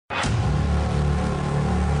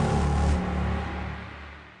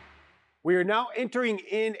We are now entering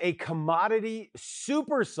in a commodity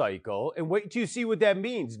super cycle, and wait till you see what that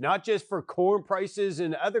means, not just for corn prices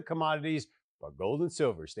and other commodities, but gold and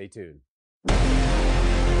silver. Stay tuned.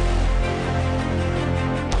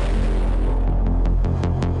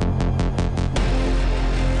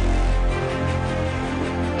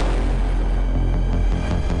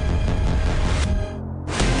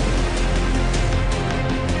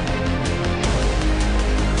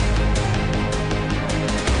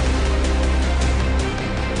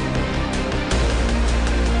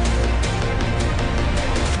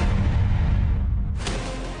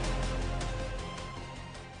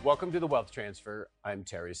 Welcome to the Wealth Transfer. I'm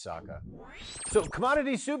Terry Sacka. So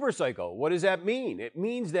commodity super cycle, what does that mean? It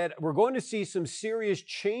means that we're going to see some serious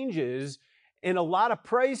changes in a lot of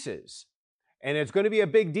prices. And it's going to be a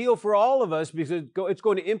big deal for all of us because it's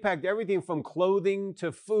going to impact everything from clothing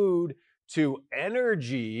to food to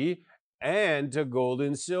energy and to gold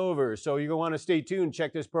and silver. So you're going to want to stay tuned,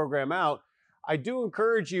 check this program out. I do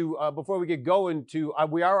encourage you, before we get going,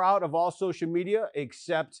 we are out of all social media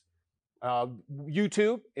except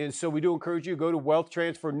YouTube, and so we do encourage you to go to Wealth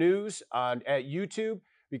Transfer News at YouTube,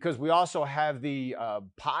 because we also have the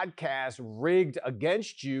podcast Rigged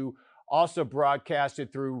Against You also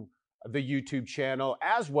broadcasted through the YouTube channel,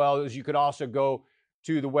 as well as you could also go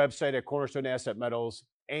to the website at Cornerstone Asset Metals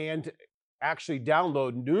and actually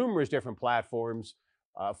download numerous different platforms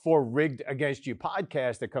for Rigged Against You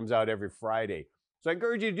podcast that comes out every Friday. So I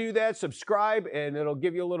encourage you to do that, subscribe, and it'll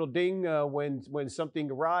give you a little ding when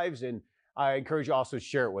something arrives. And I encourage you also to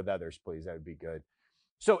share it with others, please. That would be good.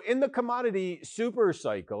 So in the commodity super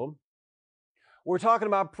cycle, we're talking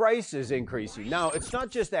about prices increasing. Now, it's not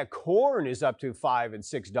just that corn is up to $5 and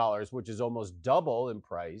 $6, which is almost double in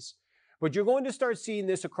price, but you're going to start seeing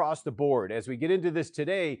this across the board. As we get into this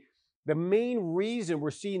today, the main reason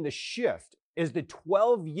we're seeing the shift is the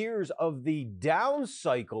 12 years of the down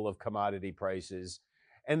cycle of commodity prices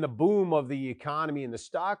and the boom of the economy and the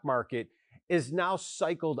stock market is now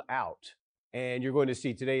cycled out. And you're going to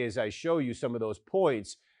see today as I show you some of those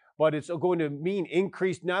points, but it's going to mean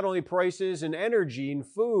increased not only prices in energy and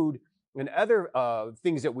food and other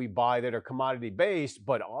things that we buy that are commodity based,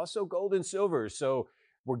 but also gold and silver. So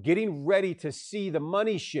we're getting ready to see the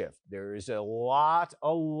money shift. There is a lot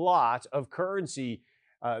of currency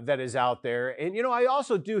that is out there. And, you know, I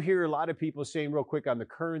also do hear a lot of people saying real quick on the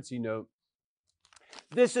currency note,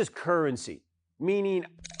 this is currency, meaning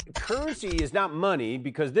currency is not money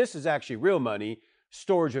because this is actually real money,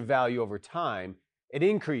 storage of value over time. It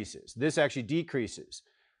increases. This actually decreases.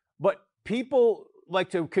 But people like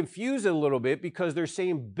to confuse it a little bit because they're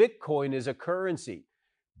saying Bitcoin is a currency.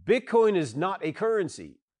 Bitcoin is not a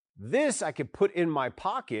currency. This I could put in my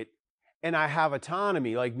pocket and I have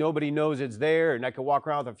autonomy, like nobody knows it's there, and I can walk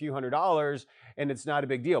around with a few $100s and it's not a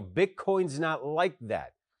big deal. Bitcoin's not like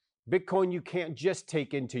that. Bitcoin you can't just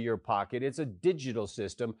take into your pocket. It's a digital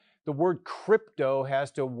system. The word crypto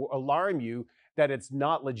has to alarm you that it's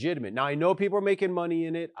not legitimate. Now, I know people are making money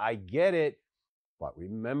in it. I get it. But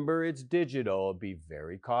remember, it's digital. Be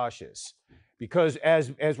very cautious. Because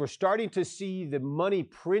as we're starting to see the money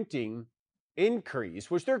printing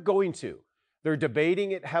increase, which they're going to, they're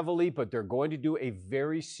debating it heavily, but they're going to do a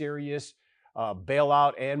very serious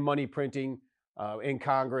bailout and money printing in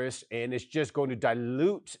Congress, and it's just going to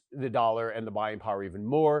dilute the dollar and the buying power even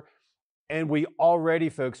more. And we already,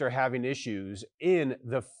 folks, are having issues in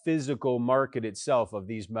the physical market itself of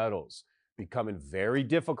these metals, becoming very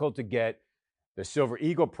difficult to get. The Silver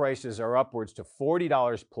Eagle prices are upwards to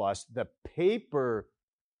 $40 plus. The paper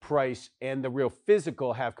price and the real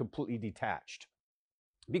physical have completely detached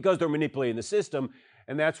because they're manipulating the system.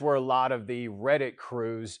 And that's where a lot of the Reddit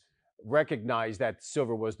crews recognize that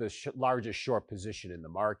silver was the largest short position in the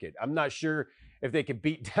market. I'm not sure if they could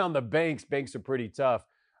beat down the banks. Banks are pretty tough.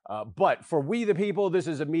 But for we the people, this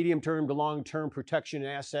is a medium-term to long-term protection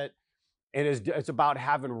asset. It's about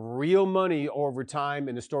having real money over time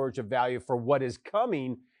and the storage of value for what is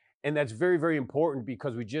coming. And that's very, very important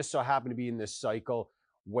because we just so happen to be in this cycle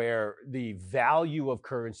where the value of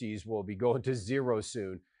currencies will be going to zero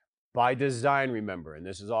soon by design, remember. And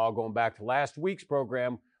this is all going back to last week's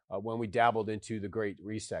program when we dabbled into the Great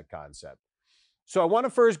Reset concept. So I want to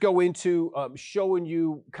first go into showing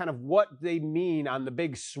you kind of what they mean on the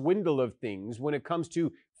big swindle of things when it comes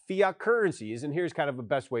to fiat currencies. And here's kind of the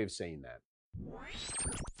best way of saying that.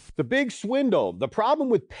 The big swindle, the problem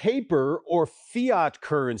with paper or fiat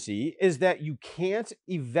currency is that you can't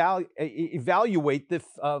evaluate the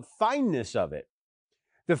fineness of it.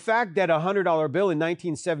 The fact that a $100 bill in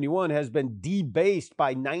 1971 has been debased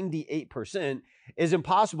by 98% is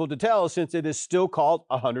impossible to tell since it is still called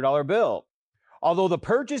a $100 bill. although the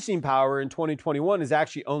purchasing power in 2021 is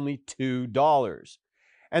actually only $2.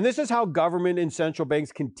 And this is how government and central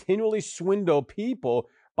banks continually swindle people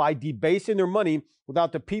by debasing their money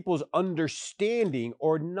without the people's understanding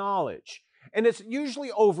or knowledge. And it's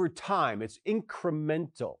usually over time, it's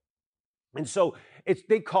incremental. And so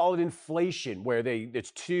they call it inflation, where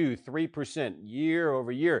it's 2-3% year over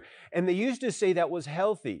year. And they used to say that was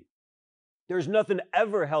healthy. There's nothing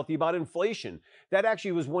ever healthy about inflation. That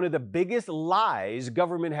actually was one of the biggest lies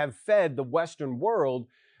government have fed the Western world,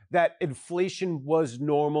 that inflation was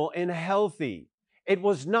normal and healthy. It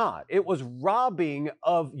was not. It was robbing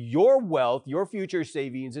of your wealth, your future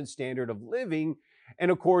savings and standard of living.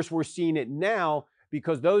 And of course, we're seeing it now,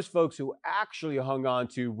 because those folks who actually hung on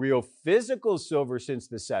to real physical silver since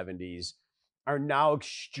the 70s are now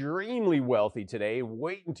extremely wealthy today.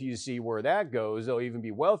 Wait until you see where that goes. They'll even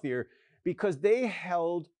be wealthier because they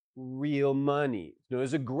held real money.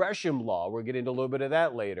 There's a Gresham law. We'll get into a little bit of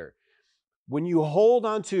that later. When you hold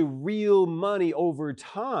on to real money over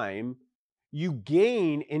time, you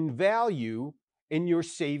gain in value in your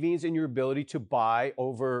savings and your ability to buy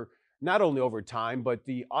over, not only over time, but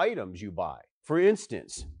the items you buy. For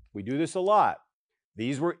instance, we do this a lot.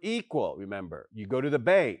 These were equal, remember. You go to the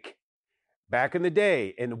bank back in the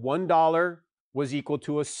day, and $1 was equal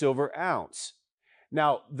to a silver ounce.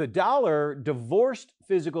 Now, the dollar divorced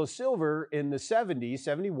physical silver in the 70s,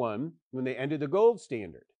 71, when they ended the gold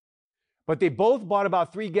standard. But they both bought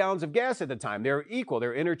about 3 gallons of gas at the time. They were equal,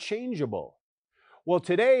 they're interchangeable. Well,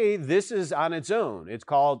 today, this is on its own. It's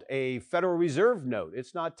called a Federal Reserve note.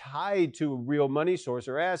 It's not tied to a real money source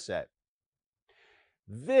or asset.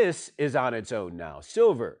 This is on its own now,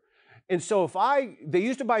 silver. And so they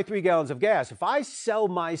used to buy 3 gallons of gas. If I sell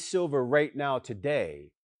my silver right now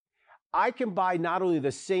today, I can buy not only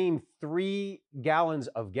the same 3 gallons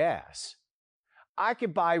of gas, I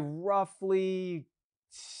could buy roughly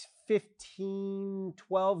 15,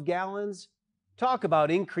 12 gallons. Talk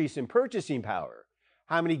about increase in purchasing power.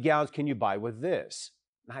 How many gallons can you buy with this?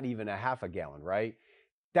 Not even a half a gallon, right?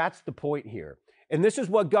 That's the point here. And this is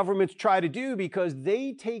what governments try to do, because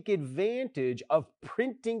they take advantage of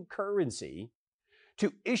printing currency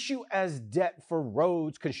to issue as debt for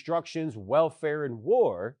roads, constructions, welfare, and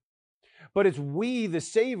war. But it's we, the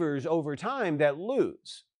savers, over time that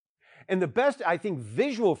lose. And the best, I think,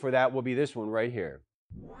 visual for that will be this one right here.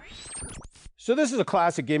 So this is a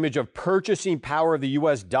classic image of purchasing power of the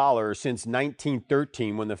U.S. dollar since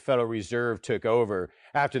 1913, when the Federal Reserve took over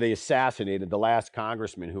after they assassinated the last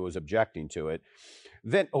congressman who was objecting to it.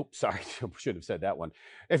 Then, I should have said that one.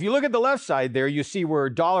 If you look at the left side there, you see where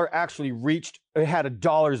a dollar actually had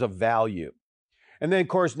 $1 of value. And then, of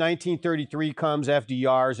course, 1933 comes,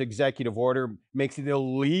 FDR's executive order makes it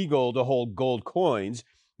illegal to hold gold coins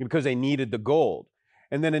because they needed the gold.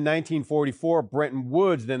 And then in 1944, Bretton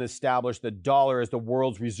Woods then established the dollar as the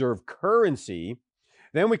world's reserve currency.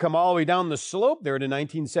 Then we come all the way down the slope there to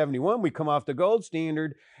 1971. We come off the gold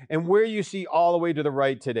standard. And where you see all the way to the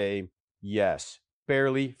right today, yes,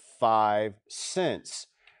 barely 5 cents.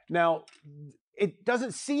 Now, it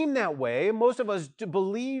doesn't seem that way. Most of us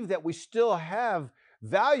believe that we still have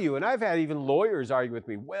value. And I've had even lawyers argue with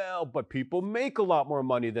me, well, but people make a lot more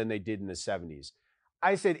money than they did in the 70s.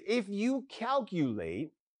 I said, if you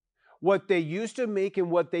calculate what they used to make and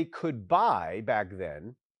what they could buy back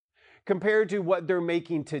then, compared to what they're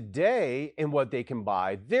making today and what they can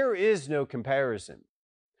buy, there is no comparison.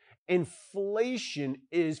 Inflation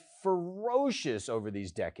is ferocious over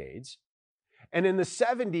these decades. And in the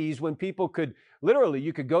 70s, when people could, literally,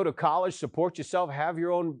 you could go to college, support yourself, have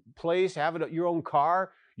your own place, have your own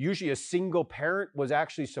car. Usually a single parent was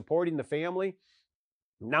actually supporting the family.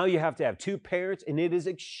 Now you have to have 2 parents, and it is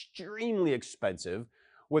extremely expensive,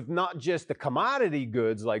 with not just the commodity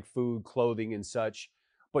goods like food, clothing, and such,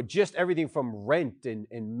 but just everything from rent and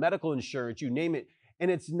medical insurance, you name it.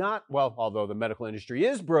 And it's not, well, although the medical industry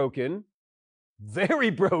is broken,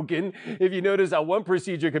 very broken. If you notice that one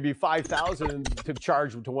procedure could be $5,000 to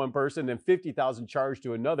charge to one person and $50,000 charged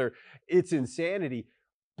to another, it's insanity.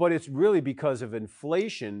 But it's really because of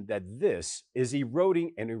inflation that this is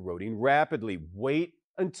eroding, and eroding rapidly. Wait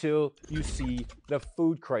until you see the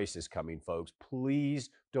food crisis coming, folks. Please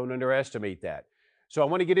don't underestimate that. So I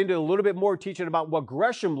want to get into a little bit more teaching about what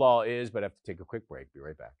Gresham law is, but I have to take a quick break. Be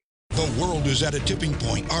right back. The world is at a tipping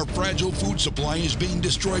point. Our fragile food supply is being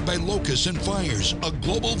destroyed by locusts and fires. A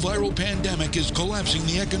global viral pandemic is collapsing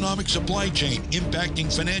the economic supply chain,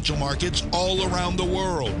 impacting financial markets all around the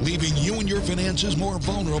world, leaving you and your finances more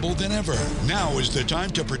vulnerable than ever. Now is the time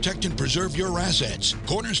to protect and preserve your assets.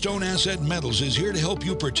 Cornerstone Asset Metals is here to help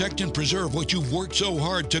you protect and preserve what you've worked so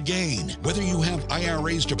hard to gain. Whether you have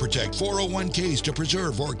IRAs to protect, 401ks to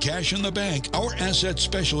preserve, or cash in the bank, our asset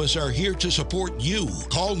specialists are here to support you.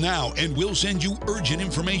 Call now and we'll send you urgent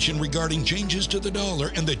information regarding changes to the dollar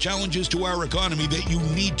and the challenges to our economy that you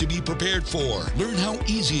need to be prepared for. Learn how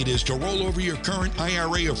easy it is to roll over your current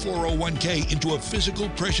IRA or 401k into a physical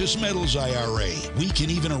precious metals IRA. We can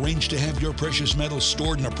even arrange to have your precious metals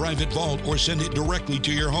stored in a private vault or send it directly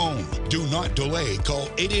to your home. Do not delay. Call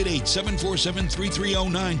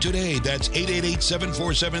 888-747-3309 today. That's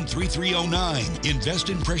 888-747-3309. Invest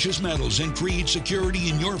in precious metals and create security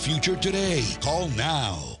in your future today. Call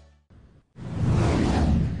now.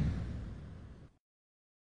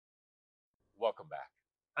 Welcome back.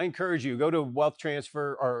 I encourage you, go to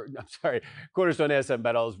Cornerstone Asset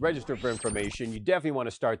Metals, register for information. You definitely want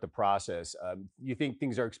to start the process. You think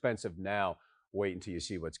things are expensive now, wait until you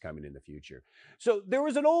see what's coming in the future. So there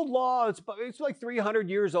was an old law, it's like 300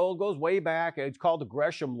 years old, goes way back. It's called the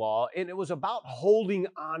Gresham Law, and it was about holding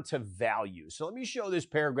on to value. So let me show this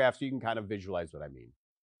paragraph so you can kind of visualize what I mean.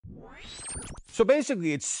 So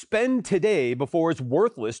basically, it's spend today before it's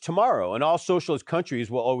worthless tomorrow. And all socialist countries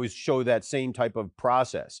will always show that same type of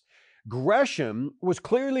process. Gresham was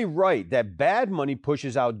clearly right that bad money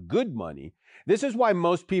pushes out good money. This is why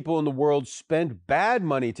most people in the world spend bad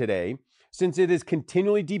money today, since it is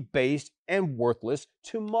continually debased and worthless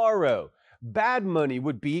tomorrow. Bad money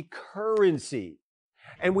would be currency.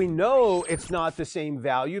 And we know it's not the same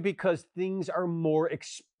value because things are more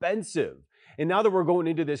expensive. And now that we're going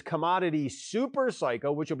into this commodity super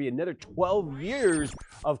cycle, which will be another 12 years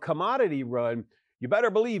of commodity run, you better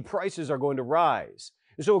believe prices are going to rise.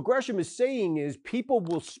 And so what Gresham is saying is people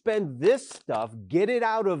will spend this stuff, get it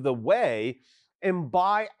out of the way, and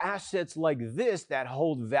buy assets like this that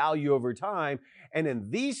hold value over time, and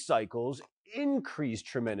in these cycles, increase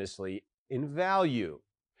tremendously in value.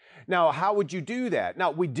 Now, how would you do that?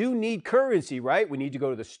 Now, we do need currency, right? We need to go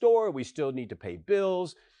to the store. We still need to pay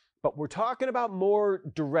bills. But we're talking about more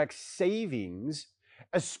direct savings,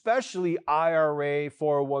 especially IRA,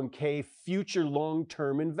 401k, future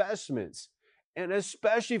long-term investments. And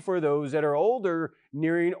especially for those that are older,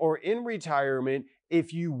 nearing or in retirement,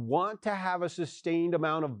 if you want to have a sustained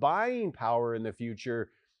amount of buying power in the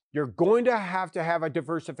future, you're going to have a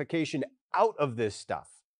diversification out of this stuff.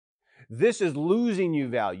 This is losing you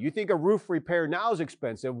value. You think a roof repair now is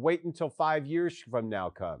expensive, wait until 5 years from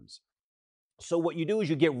now comes. So what you do is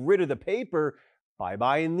you get rid of the paper by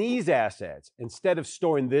buying these assets. Instead of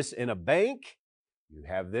storing this in a bank, you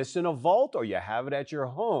have this in a vault or you have it at your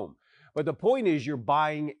home. But the point is you're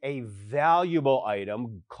buying a valuable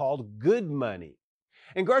item called good money.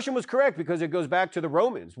 And Gresham was correct because it goes back to the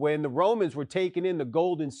Romans. When the Romans were taking in the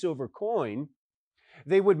gold and silver coin,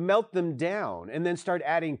 they would melt them down and then start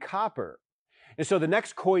adding copper. And so the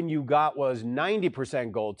next coin you got was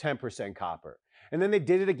 90% gold, 10% copper. And then they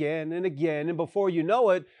did it again and again. And before you know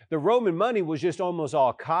it, the Roman money was just almost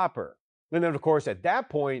all copper. And then, of course, at that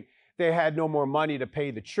point, they had no more money to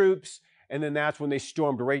pay the troops. And then that's when they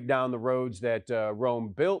stormed right down the roads that Rome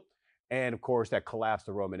built. And, of course, that collapsed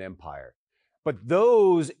the Roman Empire. But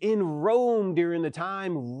those in Rome during the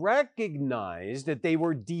time recognized that they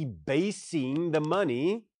were debasing the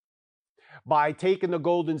money by taking the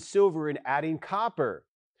gold and silver and adding copper.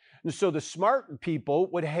 And so the smart people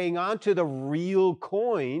would hang on to the real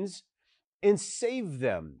coins and save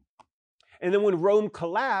them. And then when Rome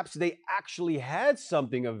collapsed, they actually had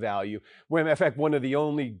something of value. When, in fact, one of the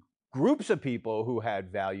only groups of people who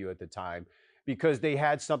had value at the time, because they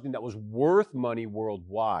had something that was worth money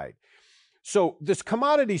worldwide. So this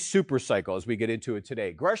commodity super cycle, as we get into it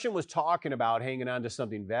today, Gresham was talking about hanging on to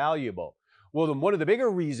something valuable. Well, then one of the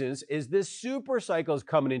bigger reasons is this super cycle is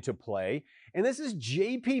coming into play. And this is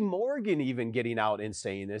JP Morgan even getting out and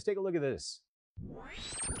saying this. Take a look at this.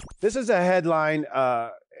 This is a headline,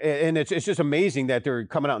 and it's just amazing that they're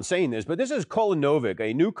coming out and saying this, but this is Kolinovic,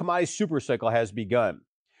 a new commodity super cycle has begun.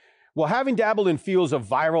 Well, having dabbled in fields of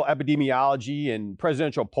viral epidemiology and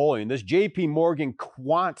presidential polling, this JP Morgan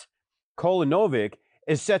quant Kolinovic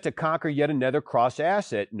is set to conquer yet another cross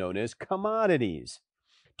asset known as commodities.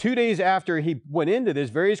 2 days after he went into this,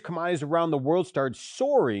 various commodities around the world started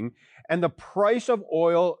soaring, and the price of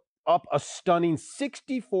oil up a stunning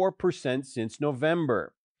 64% since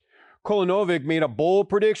November. Kolanovic made a bold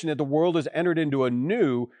prediction that the world has entered into a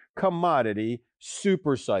new commodity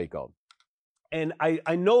supercycle. And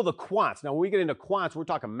I know the quants. Now, when we get into quants, we're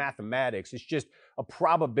talking mathematics. It's just a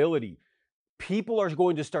probability. People are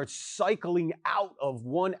going to start cycling out of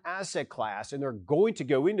one asset class, and they're going to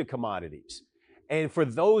go into commodities. And for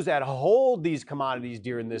those that hold these commodities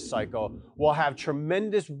during this cycle, will have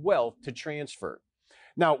tremendous wealth to transfer.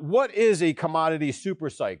 Now, what is a commodity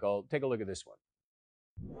supercycle? Take a look at this one.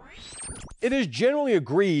 It is generally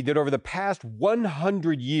agreed that over the past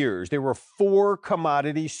 100 years, there were 4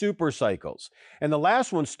 commodity supercycles, and the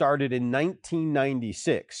last one started in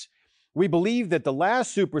 1996. We believe that the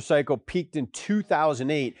last supercycle peaked in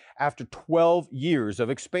 2008 after 12 years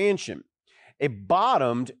of expansion. It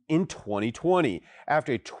bottomed in 2020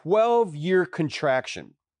 after a 12-year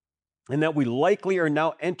contraction, and that we likely are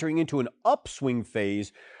now entering into an upswing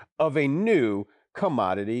phase of a new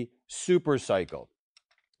commodity supercycle.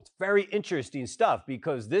 It's very interesting stuff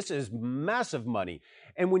because this is massive money.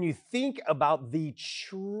 And when you think about the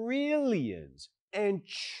trillions and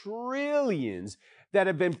trillions that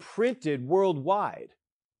have been printed worldwide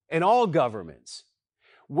in all governments,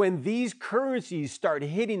 when these currencies start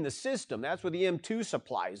hitting the system, that's where the M2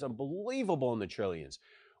 supply is unbelievable in the trillions.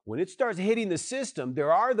 When it starts hitting the system,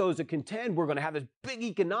 there are those that contend we're going to have this big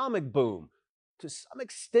economic boom. To some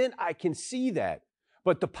extent, I can see that.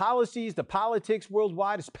 But the policies, the politics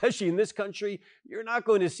worldwide, especially in this country, you're not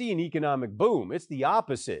going to see an economic boom. It's the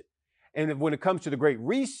opposite. And when it comes to the Great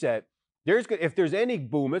Reset, if there's any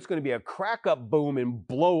boom, it's going to be a crack up boom and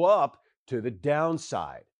blow up to the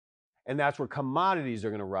downside. And that's where commodities are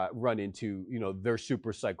going to run into, their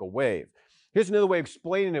super cycle wave. Here's another way of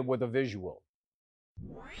explaining it with a visual.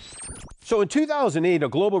 So in 2008, a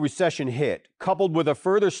global recession hit, coupled with a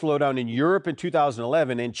further slowdown in Europe in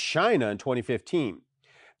 2011 and China in 2015.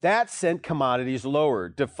 That sent commodities lower,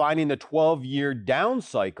 defining the 12-year down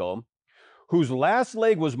cycle, whose last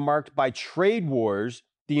leg was marked by trade wars,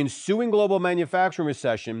 the ensuing global manufacturing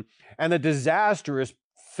recession, and the disastrous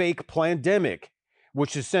fake pandemic,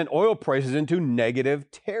 which has sent oil prices into negative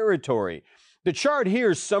territory. The chart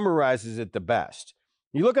here summarizes it the best.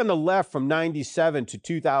 You look on the left from 97 to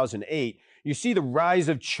 2008, you see the rise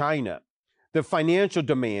of China, the financial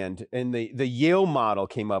demand, and the Yale model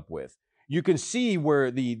came up with. You can see where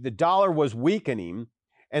the dollar was weakening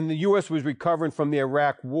and the U.S. was recovering from the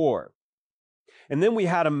Iraq War. And then we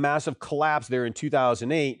had a massive collapse there in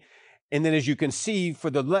 2008. And then as you can see, for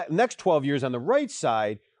the next 12 years on the right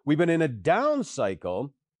side, we've been in a down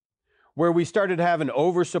cycle where we started having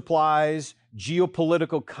oversupplies,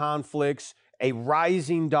 geopolitical conflicts, a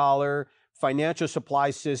rising dollar, financial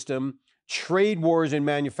supply system, trade wars and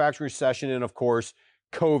manufacturing recession, and of course,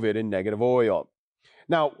 COVID and negative oil.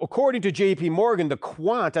 Now, according to JP Morgan, the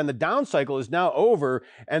quant on the down cycle is now over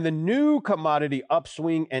and the new commodity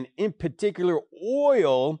upswing, and in particular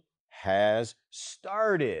oil, has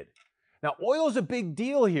started. Now, oil is a big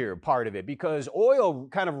deal here, part of it, because oil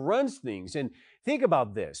kind of runs things. And think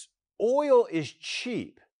about this. Oil is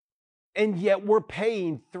cheap, and yet we're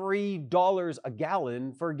paying $3 a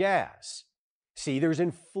gallon for gas. See, there's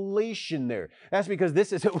inflation there. That's because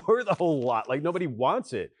this isn't worth a whole lot. Like, nobody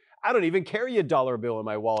wants it. I don't even carry a dollar bill in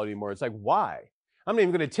my wallet anymore. It's like, why? I'm not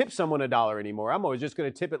even going to tip someone $1 anymore. I'm always just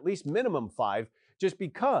going to tip at least minimum $5 just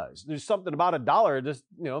because. There's something about $1 just,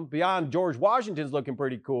 beyond George Washington's looking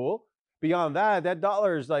pretty cool. Beyond that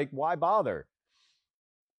dollar is like, why bother?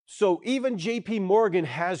 So even JP Morgan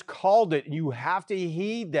has called it. You have to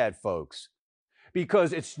heed that, folks,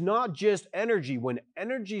 because it's not just energy. When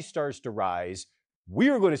energy starts to rise, we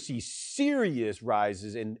are going to see serious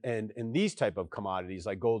rises in these type of commodities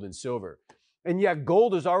like gold and silver. And yet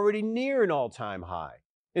gold is already near an all-time high.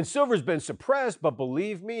 And silver's been suppressed, but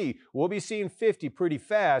believe me, we'll be seeing 50 pretty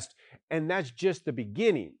fast, and that's just the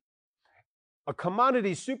beginning. A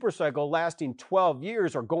commodity supercycle lasting 12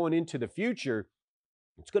 years or going into the future,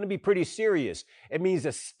 it's going to be pretty serious. It means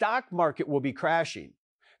the stock market will be crashing.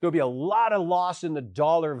 There'll be a lot of loss in the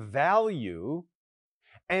dollar value,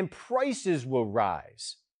 and prices will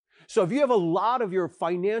rise. So if you have a lot of your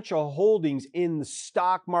financial holdings in the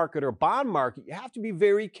stock market or bond market, you have to be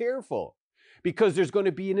very careful because there's going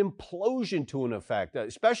to be an implosion to an effect,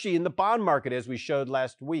 especially in the bond market, as we showed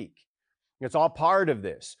last week. It's all part of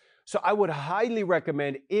this. So I would highly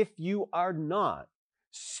recommend, if you are not,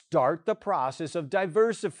 start the process of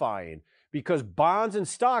diversifying, because bonds and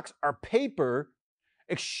stocks are paper,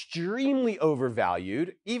 extremely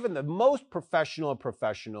overvalued. Even the most professional of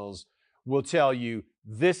professionals will tell you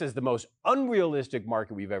this is the most unrealistic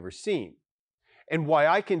market we've ever seen. And why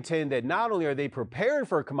I contend that not only are they preparing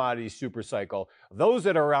for a commodity supercycle, those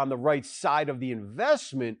that are on the right side of the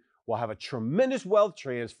investment will have a tremendous wealth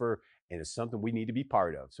transfer, and it's something we need to be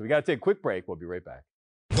part of. So we got to take a quick break. We'll be right back.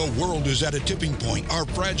 The world is at a tipping point. Our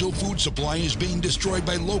fragile food supply is being destroyed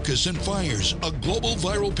by locusts and fires. A global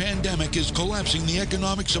viral pandemic is collapsing the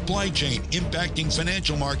economic supply chain, impacting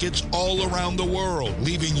financial markets all around the world,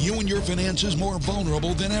 leaving you and your finances more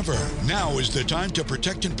vulnerable than ever. Now is the time to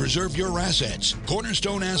protect and preserve your assets.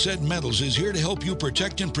 Cornerstone Asset Metals is here to help you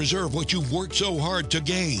protect and preserve what you've worked so hard to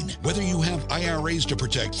gain. Whether you have IRAs to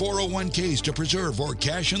protect, 401ks to preserve, or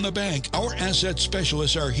cash in the bank, our asset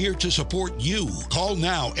specialists are here to support you. Call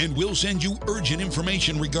now and we'll send you urgent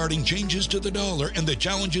information regarding changes to the dollar and the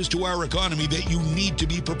challenges to our economy that you need to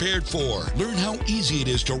be prepared for. Learn how easy it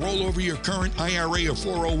is to roll over your current IRA or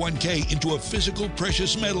 401k into a physical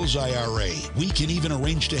precious metals IRA. We can even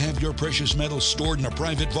arrange to have your precious metals stored in a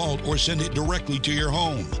private vault or send it directly to your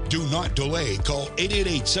home. Do not delay. Call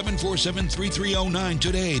 888-747-3309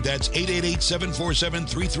 today. That's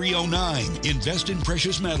 888-747-3309. Invest in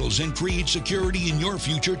precious metals and create security in your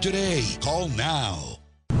future today. Call now.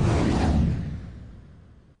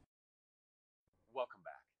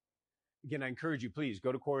 Again, I encourage you, please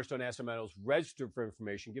go to Cornerstone Asset Metals, register for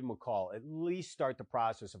information, give them a call, at least start the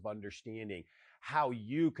process of understanding how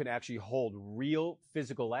you can actually hold real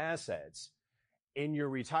physical assets in your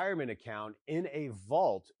retirement account in a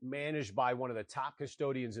vault managed by one of the top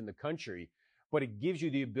custodians in the country. But it gives you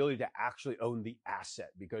the ability to actually own the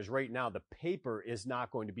asset, because right now the paper is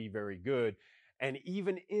not going to be very good. And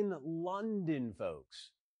even in London,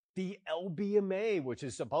 folks, the LBMA, which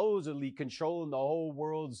is supposedly controlling the whole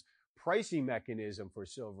world's pricing mechanism for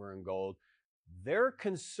silver and gold, they're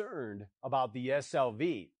concerned about the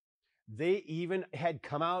SLV. They even had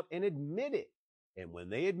come out and admit it. And when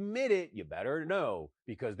they admit it, you better know,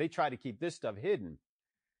 because they try to keep this stuff hidden.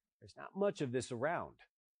 There's not much of this around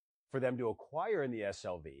for them to acquire in the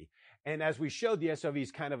SLV. And as we showed, the SLV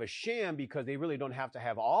is kind of a sham because they really don't have to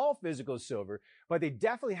have all physical silver, but they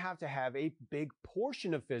definitely have to have a big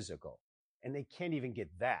portion of physical. And they can't even get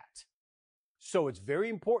that. So it's very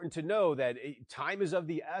important to know that time is of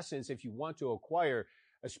the essence if you want to acquire,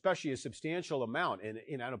 especially a substantial amount. And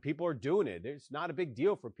I know people are doing it. It's not a big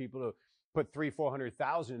deal for people to put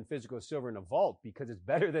 $300,000-$400,000 in physical silver in a vault, because it's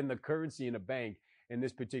better than the currency in a bank in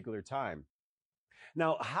this particular time.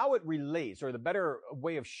 Now, how it relates, or the better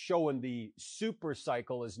way of showing the super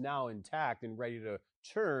cycle is now intact and ready to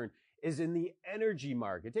turn, is in the energy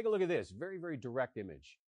market. Take a look at this. Very, very direct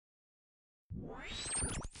image.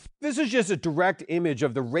 This is just a direct image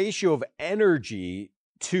of the ratio of energy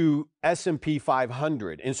to S&P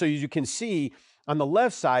 500. And so as you can see on the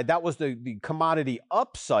left side, that was the commodity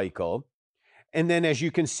up cycle. And then as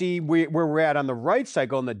you can see where we're at on the right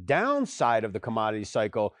cycle, on the downside of the commodity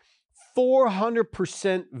cycle,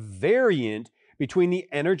 400% variant between the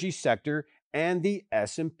energy sector and the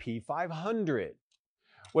S&P 500.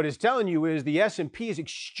 What it's telling you is the S&P is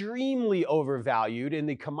extremely overvalued and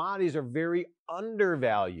the commodities are very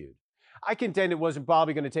undervalued. I contend it wasn't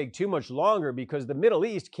probably going to take too much longer because the Middle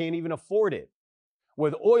East can't even afford it.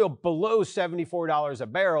 With oil below $74 a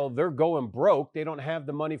barrel, they're going broke. They don't have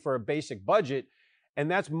the money for a basic budget, and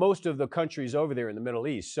that's most of the countries over there in the Middle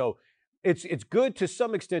East. So it's good to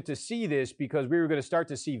some extent to see this, because we were going to start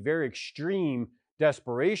to see very extreme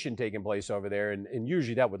desperation taking place over there, and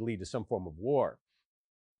usually that would lead to some form of war.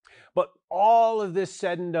 But all of this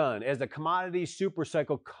said and done, as the commodity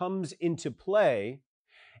supercycle comes into play,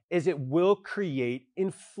 is it will create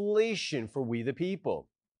inflation for we the people.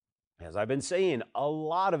 As I've been saying, a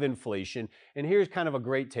lot of inflation, and here's kind of a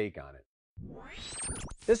great take on it.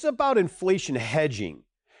 This is about inflation hedging.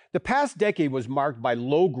 The past decade was marked by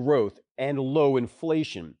low growth and low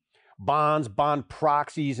inflation. Bonds, bond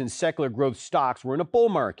proxies, and secular growth stocks were in a bull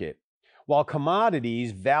market, while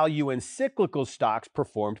commodities, value, and cyclical stocks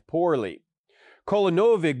performed poorly.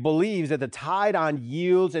 Kolanovic believes that the tide on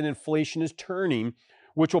yields and inflation is turning,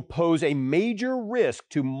 which will pose a major risk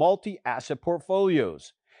to multi-asset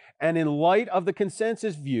portfolios. And in light of the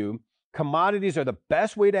consensus view, commodities are the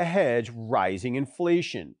best way to hedge rising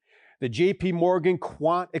inflation. The JP Morgan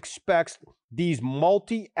quant expects these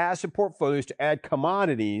multi-asset portfolios to add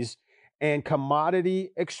commodities and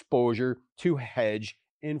commodity exposure to hedge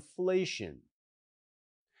inflation.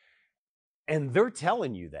 And they're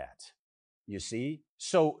telling you that, you see?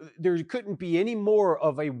 So there couldn't be any more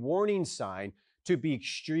of a warning sign to be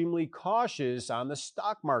extremely cautious on the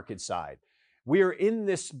stock market side. We are in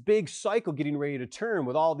this big cycle getting ready to turn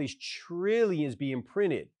with all these trillions being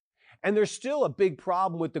printed. And there's still a big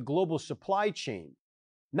problem with the global supply chain,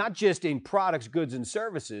 not just in products, goods, and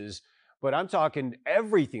services, but I'm talking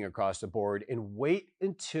everything across the board. And wait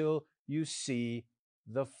until you see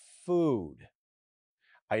the food.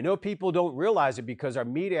 I know people don't realize it because our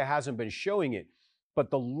media hasn't been showing it, but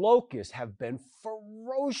the locusts have been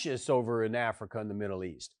ferocious over in Africa and the Middle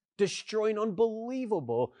East, destroying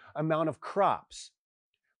unbelievable amount of crops.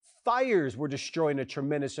 Fires were destroying a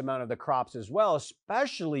tremendous amount of the crops as well,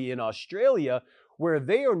 especially in Australia, where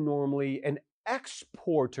they are normally an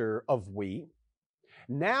exporter of wheat.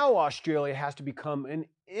 Now Australia has to become an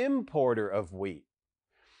importer of wheat.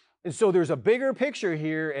 And so there's a bigger picture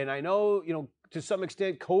here, and I know, to some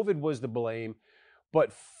extent COVID was the blame,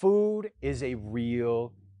 but food is a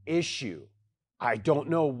real issue. I don't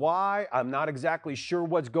know why. I'm not exactly sure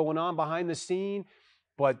what's going on behind the scene,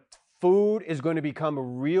 but food is going to become a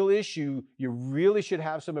real issue. You really should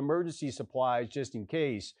have some emergency supplies just in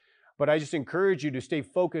case. But I just encourage you to stay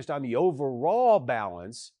focused on the overall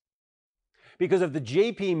balance, because if the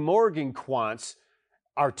JP Morgan quants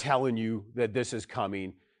are telling you that this is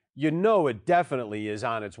coming, it definitely is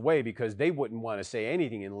on its way, because they wouldn't want to say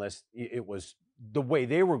anything unless it was the way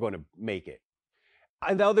they were going to make it.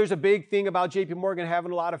 I know there's a big thing about JP Morgan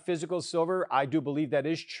having a lot of physical silver. I do believe that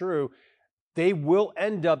is true. They will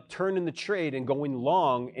end up turning the trade and going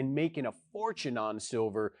long and making a fortune on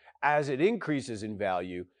silver as it increases in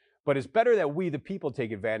value. But it's better that we, the people,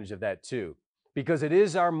 take advantage of that too, because it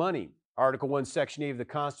is our money. Article 1, Section 8 of the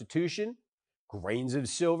Constitution, grains of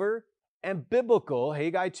silver, and biblical,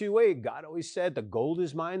 Haggai 2:8, God always said, the gold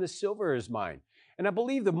is mine, the silver is mine. And I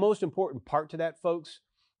believe the most important part to that, folks,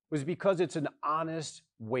 was because it's an honest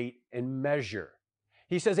weight and measure.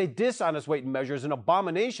 He says a dishonest weight and measure is an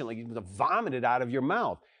abomination, like you vomit it out of your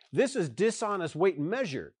mouth. This is dishonest weight and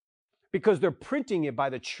measure because they're printing it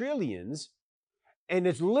by the trillions, and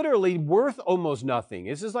it's literally worth almost nothing.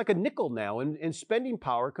 This is like a nickel now in spending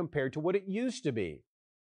power compared to what it used to be.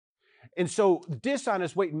 And so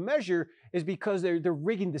dishonest weight and measure is because they're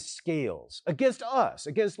rigging the scales against us,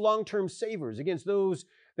 against long-term savers, against those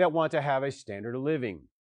that want to have a standard of living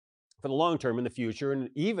for the long term in the future, and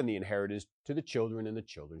even the inheritance to the children and the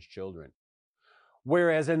children's children.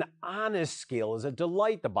 Whereas an honest scale is a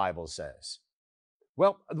delight, the Bible says.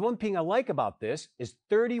 Well, the one thing I like about this is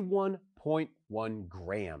 31.1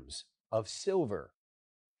 grams of silver.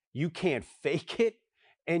 You can't fake it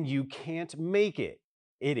and you can't make it.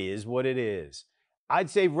 It is what it is.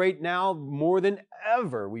 I'd say right now, more than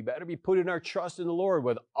ever, we better be putting our trust in the Lord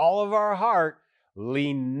with all of our heart.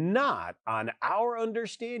 Lean not on our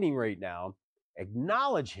understanding right now.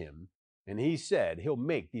 Acknowledge him, and he said he'll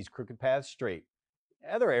make these crooked paths straight.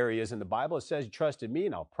 Other areas in the Bible, it says, trust in me,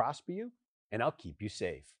 and I'll prosper you, and I'll keep you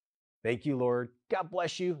safe. Thank you, Lord. God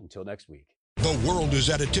bless you. Until next week. The world is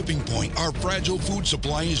at a tipping point. Our fragile food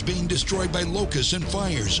supply is being destroyed by locusts and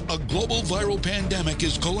fires. A global viral pandemic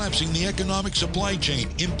is collapsing the economic supply chain,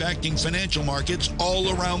 impacting financial markets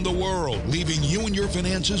all around the world, leaving you and your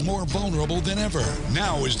finances more vulnerable than ever.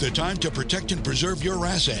 Now is the time to protect and preserve your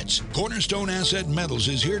assets. Cornerstone Asset Metals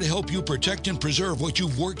is here to help you protect and preserve what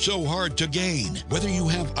you've worked so hard to gain. Whether you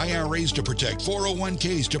have IRAs to protect,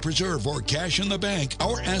 401ks to preserve, or cash in the bank,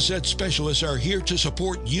 our asset specialists are here to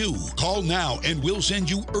support you. Call now and we'll send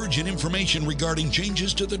you urgent information regarding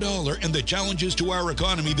changes to the dollar and the challenges to our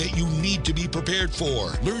economy that you need to be prepared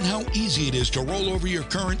for. Learn how easy it is to roll over your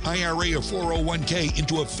current IRA or 401k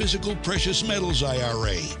into a physical precious metals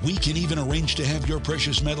IRA. We can even arrange to have your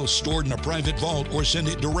precious metals stored in a private vault or send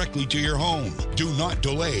it directly to your home. Do not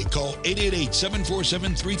delay. Call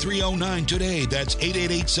 888-747-3309 today. That's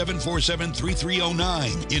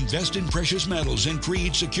 888-747-3309. Invest in precious metals and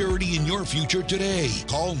create security in your future today.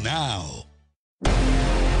 Call now.